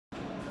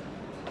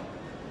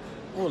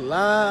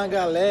Olá,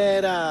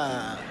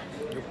 galera!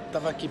 Eu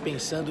estava aqui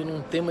pensando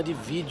num tema de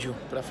vídeo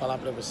para falar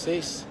para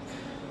vocês.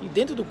 E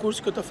dentro do curso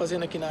que eu estou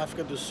fazendo aqui na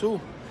África do Sul,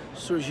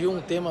 surgiu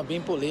um tema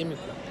bem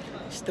polêmico: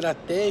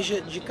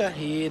 estratégia de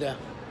carreira.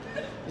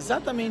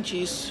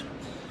 Exatamente isso.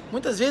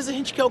 Muitas vezes a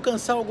gente quer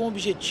alcançar algum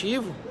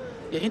objetivo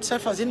e a gente sai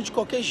fazendo de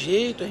qualquer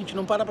jeito, a gente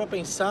não para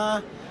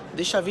pensar,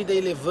 deixa a vida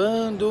aí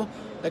levando,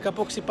 daqui a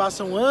pouco se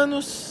passam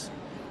anos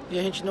e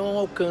a gente não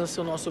alcança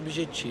o nosso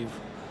objetivo.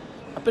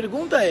 A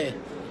pergunta é: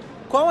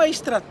 qual é a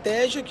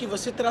estratégia que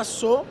você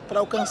traçou para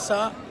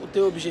alcançar o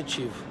teu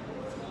objetivo?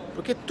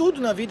 Porque tudo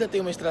na vida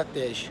tem uma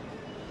estratégia.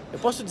 Eu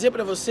posso dizer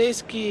para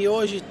vocês que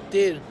hoje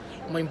ter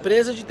uma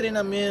empresa de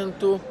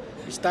treinamento,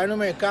 estar no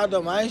mercado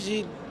há mais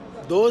de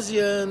 12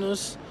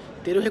 anos,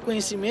 ter o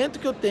reconhecimento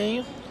que eu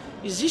tenho,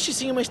 existe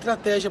sim uma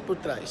estratégia por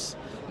trás.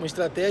 Uma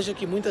estratégia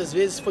que muitas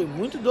vezes foi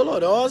muito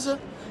dolorosa,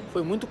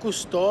 foi muito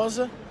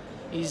custosa.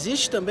 E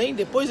existe também,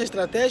 depois da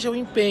estratégia, o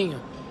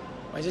empenho.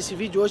 Mas esse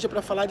vídeo hoje é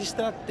para falar de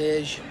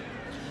estratégia.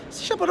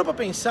 Você já parou para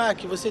pensar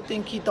que você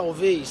tem que,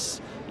 talvez,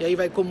 e aí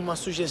vai como uma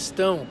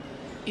sugestão,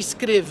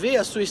 escrever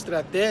a sua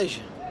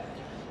estratégia?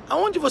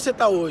 Aonde você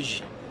está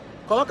hoje?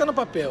 Coloca no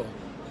papel.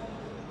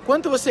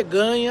 Quanto você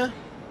ganha?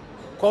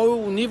 Qual é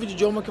o nível de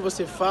idioma que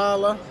você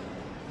fala?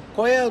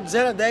 Qual é o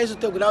 0 a 10 o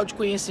teu grau de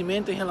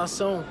conhecimento em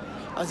relação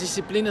às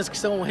disciplinas que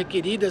são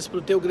requeridas para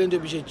o teu grande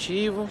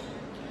objetivo?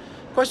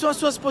 Quais são as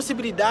suas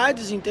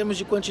possibilidades em termos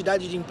de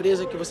quantidade de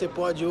empresa que você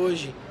pode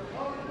hoje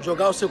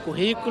jogar o seu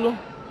currículo?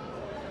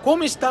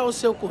 Como está o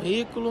seu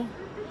currículo?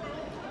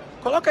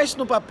 Coloca isso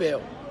no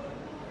papel.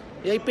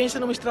 E aí pensa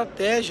numa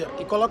estratégia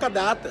e coloca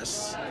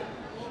datas.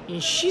 Em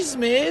X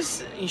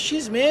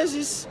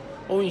meses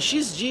ou em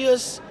X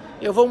dias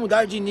eu vou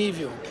mudar de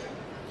nível.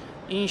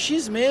 Em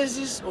X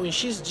meses ou em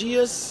X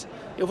dias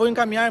eu vou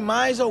encaminhar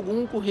mais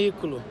algum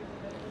currículo.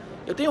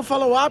 Eu tenho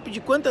follow-up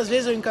de quantas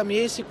vezes eu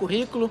encaminhei esse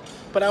currículo,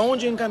 para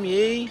onde eu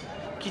encaminhei,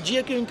 que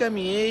dia que eu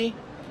encaminhei,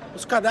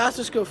 os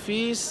cadastros que eu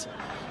fiz,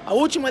 a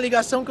última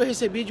ligação que eu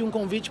recebi de um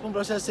convite para um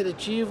processo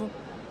seletivo,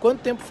 quanto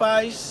tempo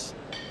faz?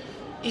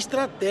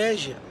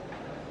 Estratégia.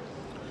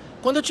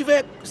 Quando eu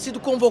tiver sido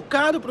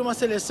convocado para uma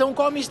seleção,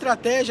 qual a minha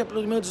estratégia para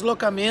o meu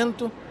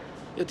deslocamento?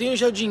 Eu tenho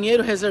já o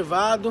dinheiro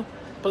reservado,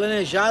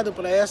 planejado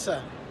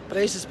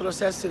para esses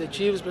processos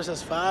seletivos, para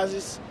essas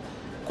fases.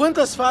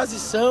 Quantas fases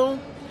são?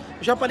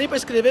 Eu já parei para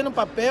escrever no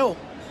papel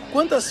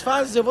quantas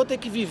fases eu vou ter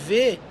que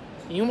viver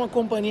em uma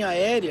companhia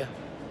aérea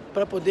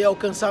para poder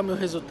alcançar o meu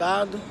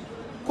resultado.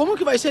 Como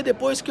que vai ser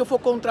depois que eu for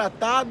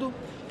contratado?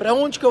 Para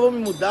onde que eu vou me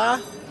mudar?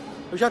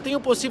 Eu já tenho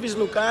possíveis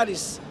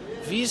lugares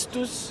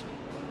vistos.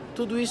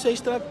 Tudo isso é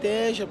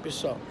estratégia,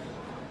 pessoal.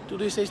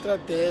 Tudo isso é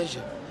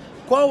estratégia.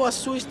 Qual a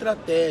sua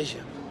estratégia?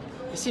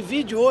 Esse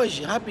vídeo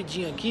hoje,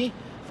 rapidinho aqui,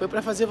 foi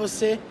para fazer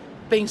você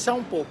pensar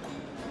um pouco.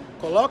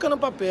 Coloca no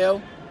papel,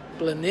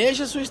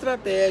 planeja a sua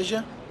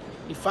estratégia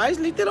e faz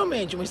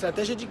literalmente uma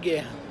estratégia de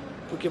guerra,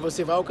 porque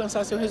você vai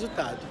alcançar seu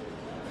resultado.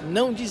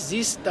 Não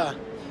desista.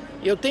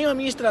 Eu tenho a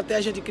minha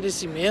estratégia de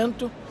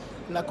crescimento,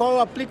 na qual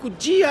eu aplico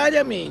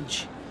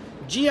diariamente.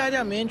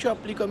 Diariamente eu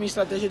aplico a minha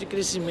estratégia de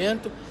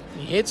crescimento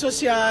em redes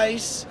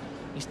sociais,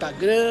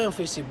 Instagram,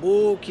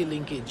 Facebook,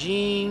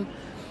 LinkedIn,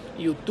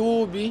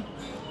 YouTube.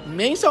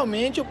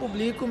 Mensalmente eu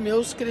publico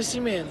meus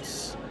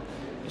crescimentos.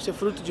 Isso é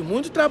fruto de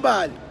muito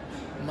trabalho,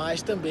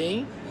 mas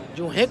também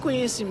de um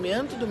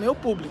reconhecimento do meu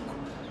público.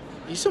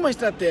 Isso é uma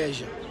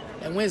estratégia,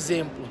 é um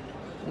exemplo.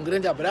 Um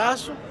grande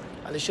abraço,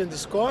 Alexandre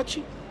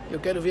Scott. Eu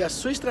quero ver a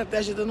sua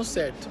estratégia dando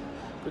certo,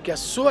 porque a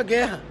sua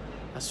guerra,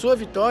 a sua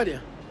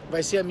vitória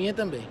vai ser a minha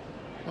também.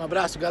 Um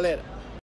abraço, galera.